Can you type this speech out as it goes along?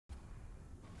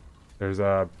There's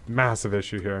a massive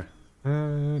issue here.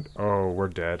 And, oh, we're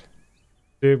dead.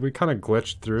 Dude, we kind of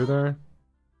glitched through there.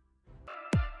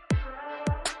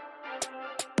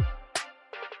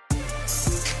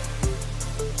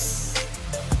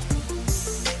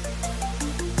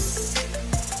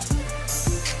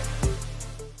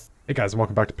 Hey guys, and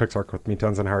welcome back to Pixark with me,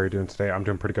 Tenzin. How are you doing today? I'm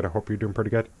doing pretty good. I hope you're doing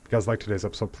pretty good. If you guys like today's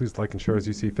episode, please like and share as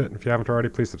you see fit. And if you haven't already,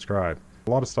 please subscribe.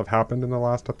 A lot of stuff happened in the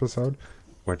last episode,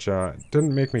 which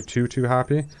didn't make me too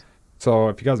happy. So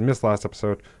if you guys missed last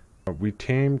episode, we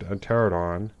tamed a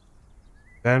pterodon,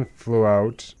 then flew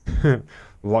out,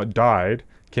 died,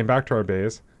 came back to our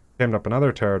base, tamed up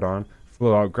another pterodon,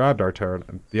 flew out, grabbed our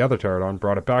the other pterodon,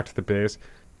 brought it back to the base.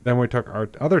 Then we took our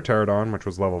other pterodon, which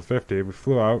was level 50. We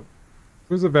flew out.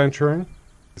 It was adventuring.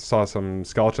 Saw some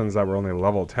skeletons that were only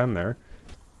level 10 there.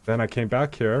 Then I came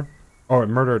back here. Oh, it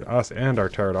murdered us and our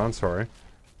pterodon, sorry.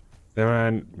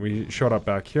 Then we showed up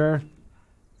back here.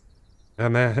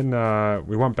 And then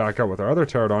we went back out with our other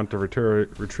pterodon to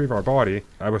retrieve our body.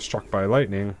 I was struck by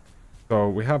lightning. So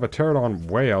we have a pterodon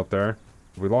way out there.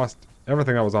 We lost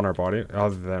everything that was on our body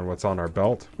other than what's on our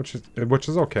belt, which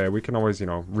is okay. We can always,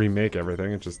 remake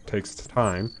everything. It just takes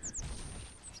time.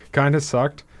 Kind of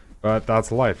sucked. But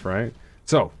that's life, right?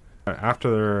 So,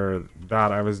 after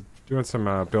that, I was doing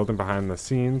some building behind the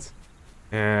scenes.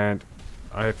 And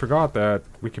I forgot that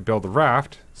we could build a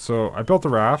raft. So, I built a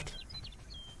raft.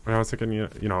 And I was thinking,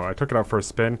 I took it out for a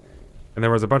spin. And there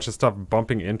was a bunch of stuff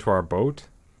bumping into our boat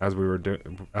as we were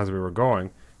going.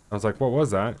 I was like, what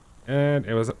was that? And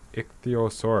it was an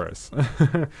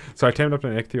ichthyosaurus. So, I tamed up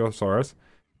an ichthyosaurus,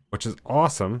 which is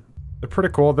awesome. They're pretty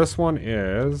cool. This one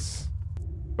is...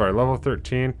 Sorry, level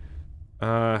 13.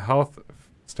 Health,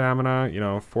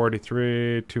 stamina,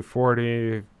 43,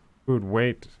 240. Food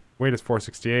weight is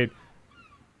 468.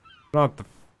 Not the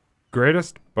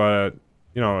greatest, but,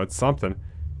 it's something.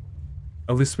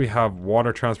 At least we have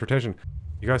water transportation.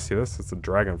 You guys see this? It's a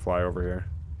dragonfly over here.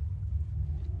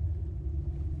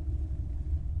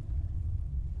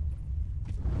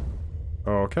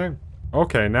 Okay.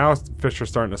 Okay, now fish are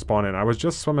starting to spawn in. I was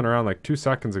just swimming around like 2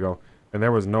 seconds ago, and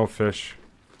there was no fish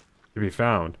to be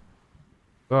found.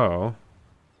 So,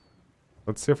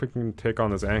 let's see if we can take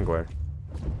on this angler.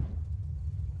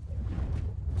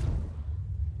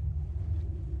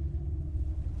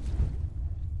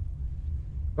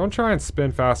 Don't try and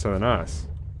spin faster than us.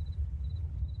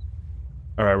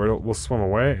 Alright, we'll swim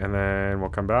away and then we'll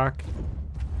come back.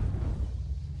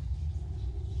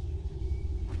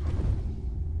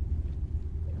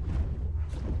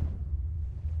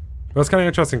 Well, it's kind of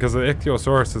interesting because the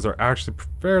ichthyosauruses are actually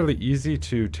fairly easy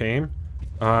to tame.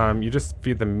 You just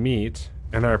feed them meat,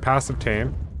 and they're a passive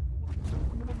tame.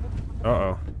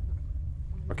 Uh-oh.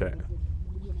 Okay.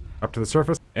 Up to the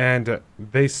surface. And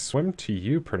they swim to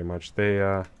you, pretty much. They,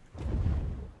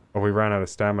 Oh, we ran out of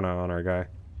stamina on our guy.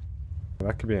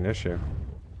 That could be an issue.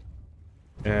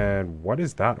 And what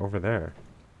is that over there?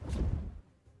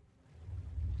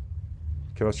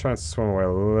 Okay, let's try and swim away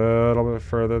a little bit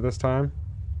further this time.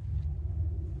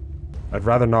 I'd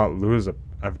rather not lose a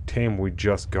tame we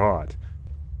just got.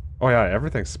 Oh yeah,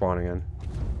 everything's spawning in.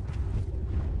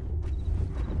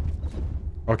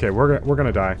 Okay, we're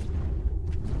gonna die.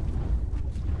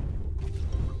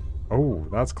 Oh,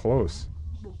 that's close.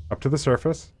 Up to the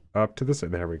surface. Up to the...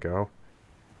 There we go.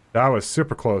 That was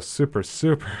super close. Super.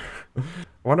 I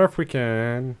wonder if we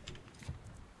can...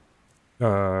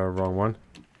 wrong one.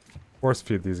 Force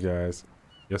feed these guys.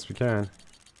 Yes, we can.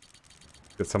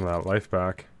 Get some of that life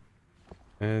back.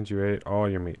 And you ate all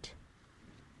your meat.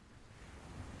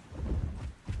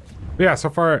 But yeah, so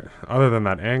far, other than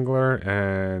that angler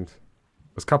and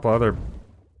there's a couple other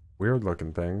weird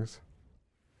looking things,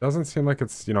 doesn't seem like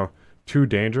it's, too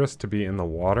dangerous to be in the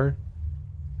water.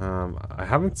 I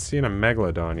haven't seen a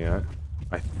megalodon yet.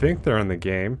 I think they're in the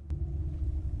game.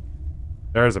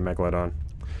 There's a megalodon.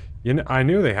 I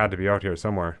knew they had to be out here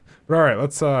somewhere. But alright,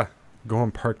 let's go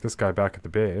and park this guy back at the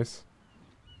base.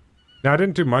 Now, I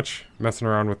didn't do much messing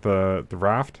around with the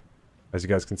raft, as you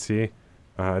guys can see.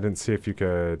 I didn't see if we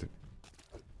could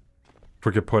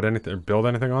put anything or build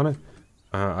anything on it.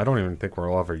 I don't even think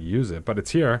we'll ever use it, but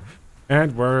it's here.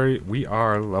 And we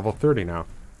are level 30 now.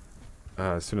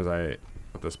 As soon as I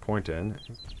put this point in.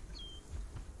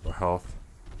 Health.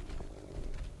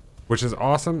 Which is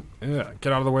awesome. Yeah,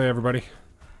 get out of the way, everybody.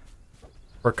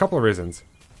 For a couple of reasons.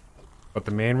 But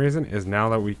the main reason is now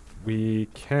that we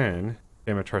can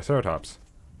tame a triceratops.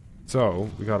 So,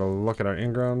 we gotta look at our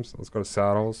engrams. Let's go to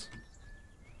saddles.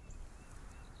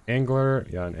 Angler,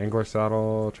 yeah, an angler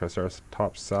saddle,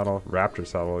 triceratops saddle, raptor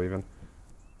saddle even.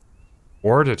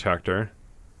 Ore detector.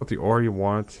 Put the ore you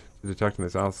want. Detecting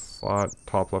this out slot,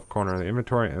 top left corner of the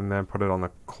inventory, and then put it on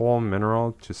the coal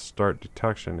mineral to start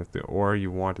detection. If the ore you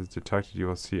want is detected, you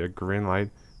will see a green light.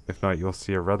 If not, you'll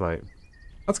see a red light.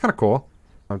 That's kind of cool.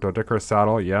 Dodicarus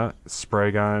saddle, yeah.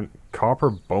 Spray gun, copper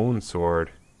bone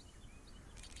sword.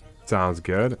 Sounds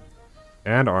good.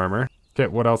 And armor. Okay,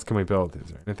 what else can we build? Is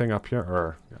there anything up here?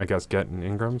 Or, I guess, getting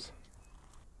Ingrams?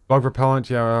 Bug repellent,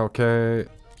 yeah, okay.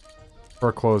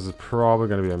 Fur clothes is probably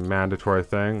going to be a mandatory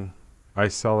thing.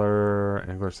 Ice cellar,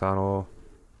 angler saddle.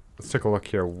 Let's take a look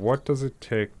here. What does it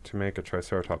take to make a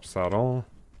triceratops saddle?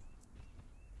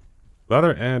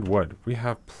 Leather and wood. We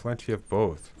have plenty of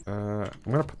both. I'm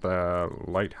going to put the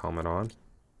light helmet on,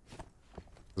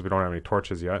 because we don't have any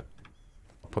torches yet.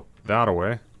 I'll put that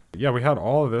away. Yeah, we had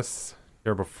all of this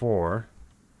here before.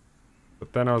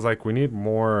 But then I was like, we need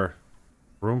more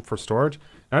room for storage.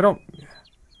 And I don't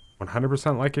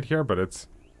 100% like it here, but it's,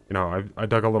 you know, I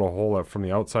dug a little hole up from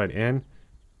the outside in.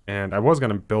 And I was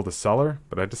going to build a cellar,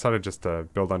 but I decided just to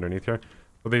build underneath here.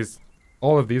 So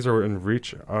all of these are in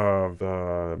reach of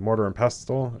the mortar and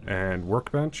pestle and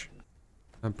workbench.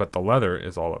 But the leather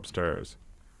is all upstairs.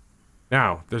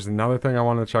 Now, there's another thing I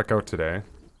wanted to check out today.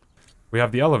 We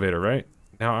have the elevator, right?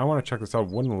 Now, I want to check this out.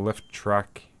 Wooden lift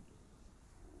truck.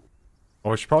 Oh,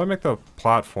 we should probably make the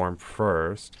platform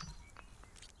first.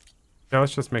 Yeah,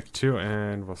 let's just make 2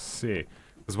 and we'll see.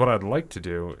 Because what I'd like to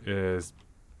do is,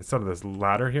 instead of this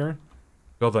ladder here,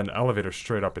 build an elevator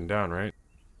straight up and down, right?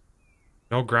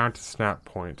 No ground to snap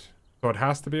point. So it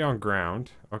has to be on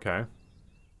ground. Okay.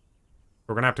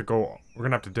 We're gonna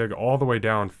have to dig all the way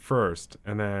down first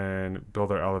and then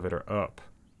build our elevator up.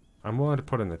 I'm willing to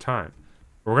put in the time.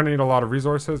 We're gonna need a lot of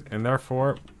resources, and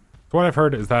therefore, what I've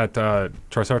heard is that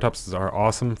triceratopses are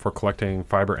awesome for collecting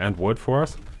fiber and wood for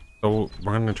us. So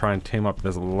we're gonna try and tame up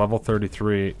this level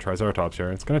 33 triceratops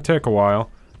here. It's gonna take a while,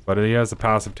 but he has a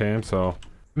passive tame, so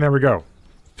there we go.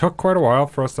 Took quite a while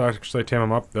for us to actually tame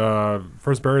him up. The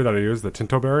first berry that I used, the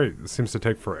Tinto berry, seems to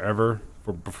take forever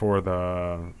before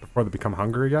they become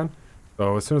hungry again.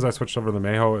 So as soon as I switched over to the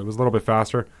Mayho, it was a little bit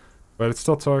faster, but it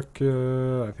still took,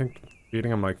 I think,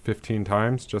 beating him like 15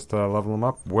 times just to level him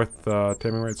up with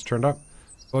taming rates turned up.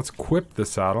 So let's equip the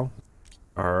saddle.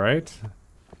 All right,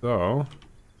 so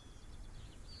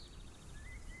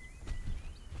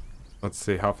let's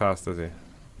see, how fast is he?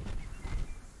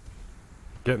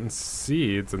 Getting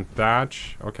seeds and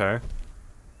thatch. Okay.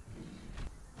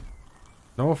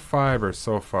 No fiber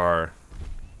so far.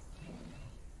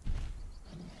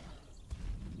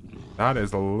 That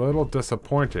is a little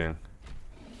disappointing.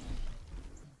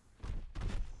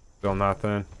 Still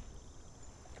nothing.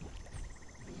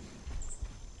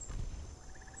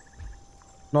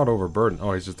 Not overburdened.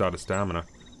 Oh, he's just out of stamina.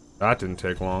 That didn't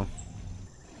take long.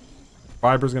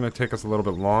 Fiber's gonna take us a little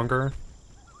bit longer.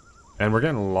 And we're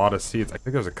getting a lot of seeds. I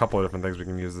think there's a couple of different things we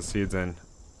can use the seeds in.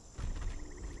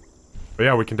 But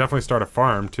yeah, we can definitely start a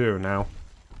farm too now.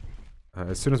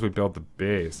 As soon as we build the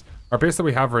base. Our base that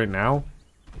we have right now,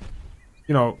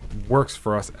 you know, works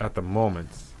for us at the moment.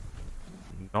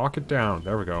 Knock it down.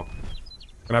 There we go.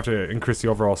 Gonna have to increase the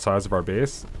overall size of our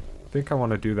base. I think I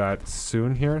want to do that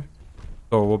soon here.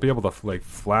 So we'll be able to like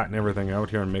flatten everything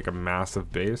out here and make a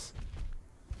massive base.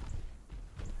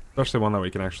 Especially one that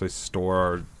we can actually store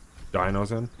our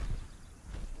dinos in.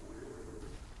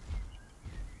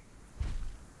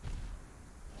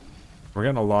 We're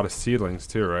getting a lot of seedlings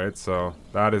too, right? So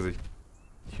that is a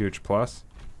huge plus.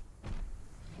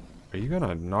 Are you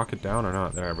gonna knock it down or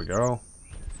not? There we go.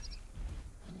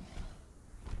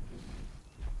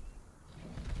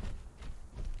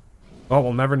 Oh,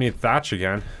 we'll never need thatch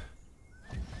again.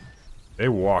 They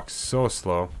walk so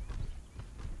slow.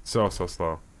 So slow.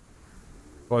 So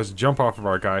let's jump off of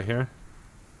our guy here.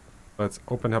 Let's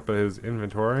open up his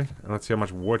inventory and let's see how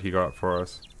much wood he got for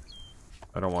us.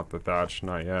 I don't want the thatch,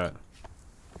 not yet.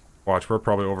 Watch, we're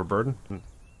probably overburdened.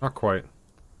 Not quite. Do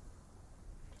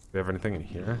we have anything in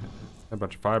here? A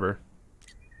bunch of fiber.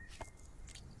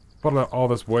 Put all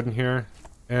this wood in here,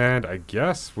 and I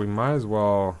guess we might as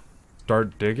well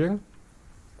start digging.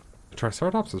 The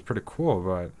Triceratops is pretty cool,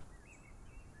 but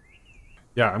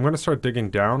yeah, I'm gonna start digging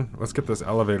down. Let's get this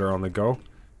elevator on the go.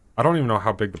 I don't even know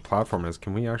how big the platform is.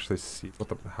 Can we actually see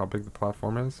how big the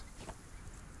platform is?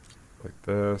 Like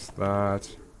this,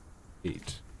 that,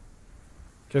 8.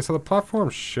 Okay, so the platform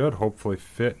should hopefully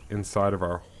fit inside of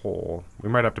our hole. We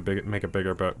might have to make it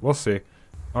bigger, but we'll see.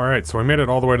 Alright, so we made it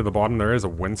all the way to the bottom. There is a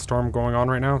windstorm going on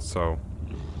right now, so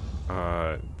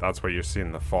that's what you're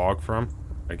seeing the fog from,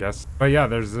 I guess. But yeah,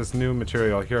 there's this new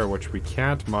material here, which we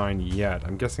can't mine yet.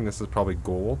 I'm guessing this is probably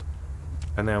gold.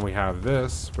 And then we have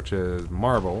this, which is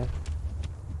marble.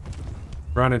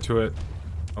 Run into it.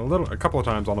 a couple of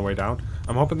times on the way down.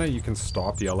 I'm hoping that you can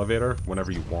stop the elevator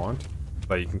whenever you want.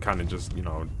 That you can kind of just, you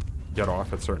know, get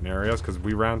off at certain areas, because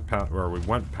we went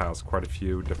past quite a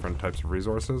few different types of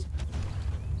resources.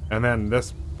 And then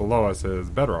this below us is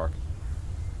bedrock.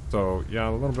 So yeah,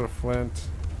 a little bit of flint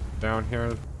down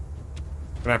here.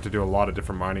 Gonna have to do a lot of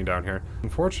different mining down here.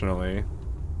 Unfortunately,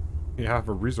 we have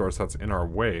a resource that's in our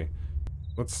way.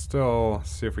 Let's still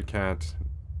see if we can't,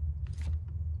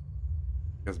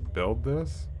 I guess, build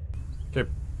this. Okay,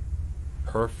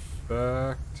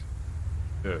 perfect-ish.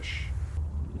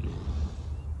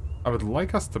 I would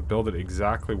like us to build it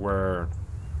exactly where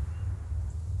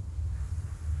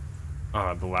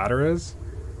the ladder is.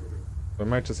 We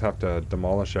might just have to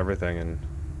demolish everything and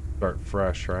start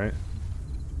fresh, right?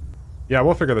 Yeah,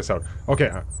 we'll figure this out.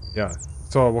 Okay, yeah.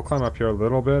 So we'll climb up here a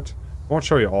little bit. I won't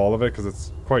show you all of it because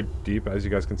it's quite deep. As you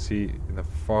guys can see in the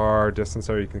far distance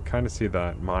there, you can kind of see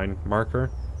that mine marker.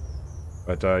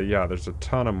 But yeah, there's a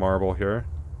ton of marble here.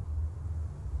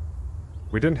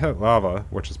 We didn't hit lava,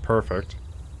 which is perfect.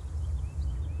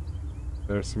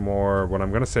 There's some more, what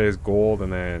I'm going to say is gold,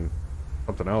 and then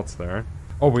something else there.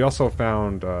 Oh, we also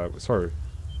found,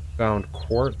 found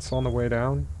quartz on the way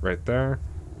down, right there.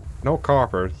 No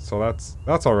copper, so that's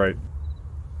alright.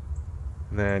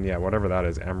 And then, yeah, whatever that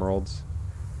is, emeralds.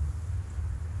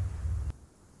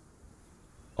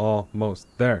 Almost.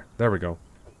 There we go.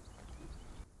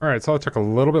 Alright, so it took a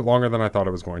little bit longer than I thought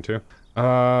it was going to.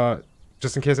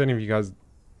 Just in case any of you guys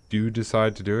do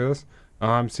decide to do this,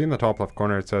 I'm seeing the top left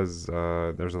corner, it says,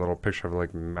 there's a little picture of,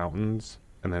 like, mountains,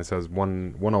 and then it says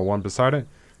 101 beside it.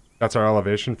 That's our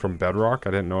elevation from bedrock.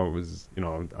 I didn't know it was, you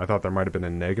know, I thought there might have been a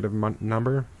negative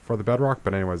number for the bedrock,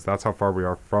 but anyways, that's how far we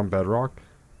are from bedrock.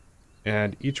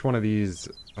 And each one of these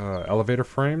elevator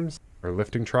frames, or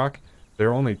lifting track,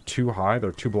 they're only 2 high,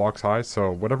 they're 2 blocks high,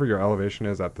 so whatever your elevation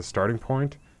is at the starting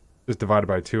point, just divided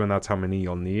by 2, and that's how many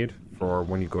you'll need for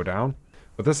when you go down.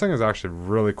 But this thing is actually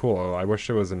really cool. I wish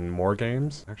it was in more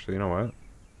games. Actually, you know what?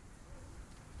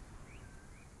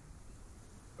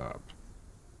 Stop.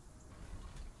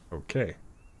 Okay.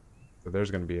 So there's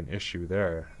going to be an issue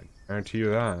there. I guarantee you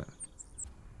that.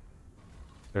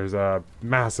 There's a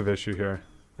massive issue here.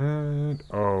 And,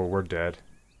 oh, we're dead.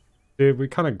 Dude, we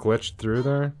kind of glitched through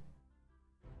there.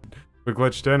 We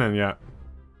glitched in and yeah.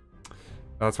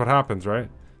 That's what happens, right?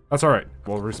 That's alright.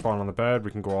 We'll respawn on the bed.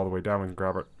 We can go all the way down. We can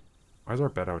grab it. Why is our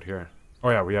bed out here? Oh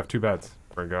yeah, we have 2 beds.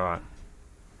 Forgot.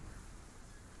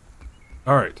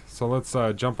 Alright, so let's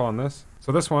jump on this.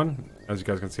 So this one, as you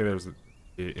guys can see, there's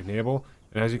the enable.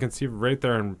 And as you can see right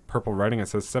there in purple writing, it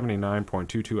says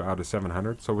 79.22 out of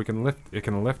 700. So we can lift, it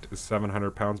can lift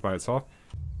 700 pounds by itself.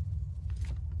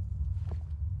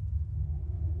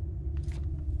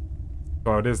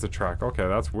 Oh, it is the track. Okay,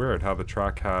 that's weird how the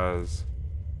track has...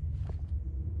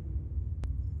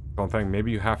 Don't think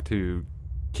maybe you have to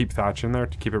keep thatch in there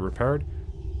to keep it repaired.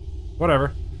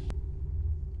 Whatever.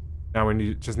 Now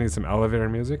we just need some elevator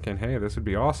music, and hey, this would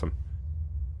be awesome.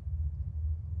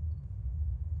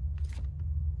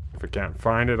 If we can't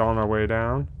find it on our way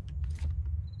down.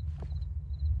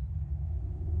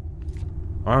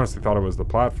 I honestly thought it was the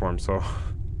platform, so...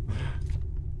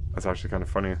 That's actually kind of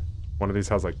funny. One of these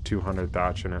has like 200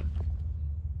 thatch in it.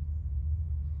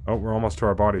 Oh, we're almost to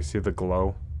our body. See the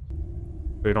glow?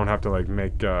 So you don't have to like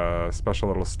make special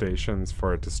little stations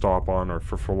for it to stop on, or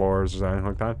for floors or anything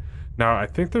like that. Now, I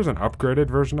think there's an upgraded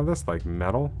version of this, like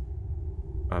metal.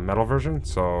 A metal version,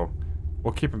 so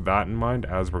we'll keep that in mind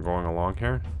as we're going along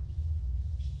here.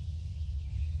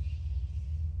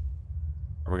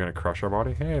 Are we gonna crush our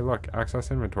body? Hey, look, access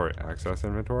inventory. Access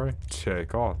inventory.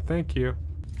 Take all. Thank you.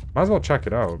 Might as well check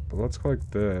it out, but let's click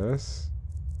this.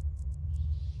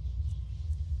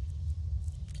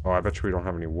 Oh, I bet you we don't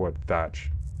have any wood.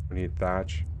 Thatch. We need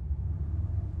thatch.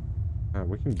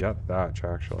 We can get thatch,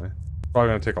 actually.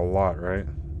 Probably gonna take a lot, right?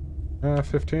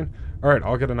 15? Alright,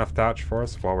 I'll get enough thatch for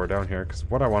us while we're down here, because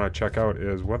what I want to check out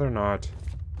is whether or not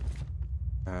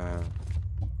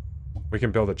we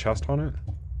can build a chest on it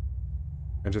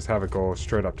and just have it go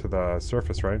straight up to the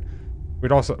surface, right?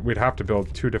 We'd have to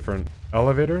build 2 different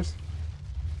elevators,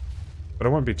 but it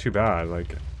wouldn't be too bad.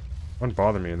 Like, it wouldn't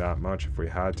bother me that much if we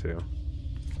had to.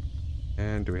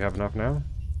 And do we have enough now?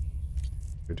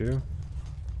 We do.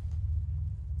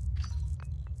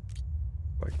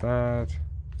 Like that.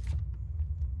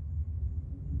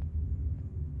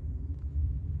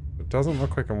 It doesn't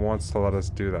look like it wants to let us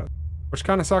do that, which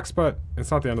kind of sucks, but it's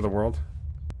not the end of the world.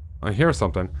 I hear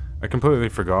something. I completely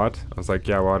forgot. I was like,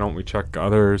 yeah, why don't we check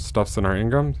other stuffs in our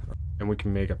ingots? And we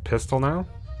can make a pistol now,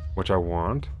 which I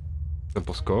want.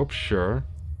 Simple scope, sure.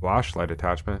 Flashlight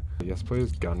attachment. Yes,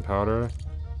 please. Gunpowder.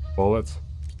 Bullets.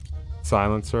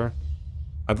 silencer.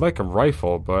 I'd like a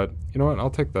rifle, but you know what? I'll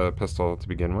take the pistol to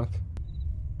begin with.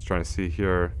 Just trying to see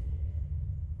here.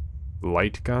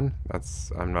 Light gun?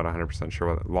 That's, I'm not 100%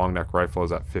 sure what. Long neck rifle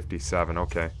is at 57.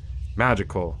 Okay.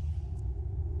 Magical.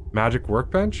 Magic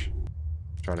workbench?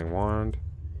 Shining wand.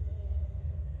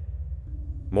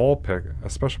 Mole pick. A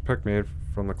special pick made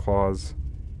from the claws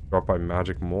dropped by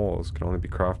magic moles. Can only be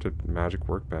crafted magic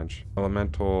workbench.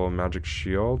 Elemental magic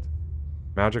shield.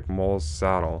 Magic mole's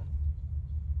saddle.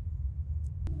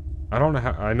 I don't know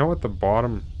how. I know at the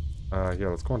bottom. Yeah,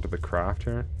 let's go into the craft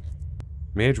here.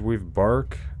 Mage weave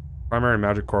bark. Primary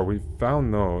magic core. We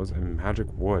found those. And magic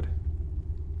wood.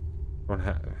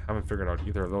 Haven't figured out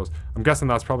either of those. I'm guessing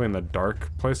that's probably in the dark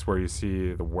place where you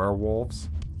see the werewolves.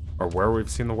 Or where we've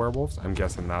seen the werewolves. I'm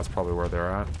guessing that's probably where they're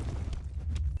at.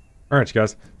 Alright, you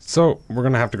guys. So, we're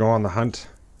going to have to go on the hunt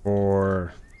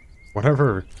for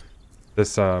whatever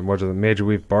this, what is it, Mage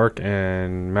Weave Bark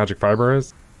and Magic Fiber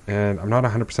is. And I'm not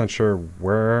 100% sure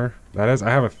where that is.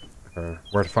 I have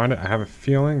where to find it. I have a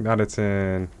feeling that it's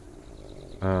in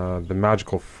the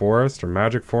Magical Forest, or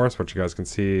Magic Forest, which you guys can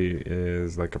see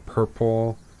is like a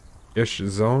purple-ish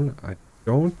zone. I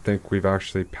don't think we've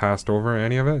actually passed over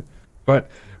any of it.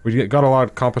 But we got a lot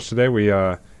accomplished today. We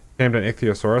tamed an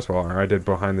ichthyosaurus, well, or I did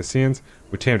behind the scenes.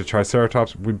 We tamed a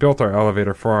triceratops. We built our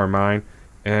elevator for our mine.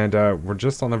 And we're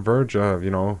just on the verge of,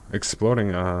 you know, exploding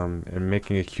and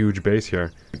making a huge base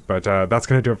here. But that's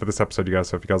going to do it for this episode, you guys.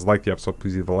 So if you guys like the episode,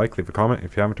 please leave a like, leave a comment.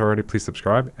 If you haven't already, please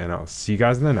subscribe. And I'll see you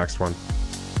guys in the next one.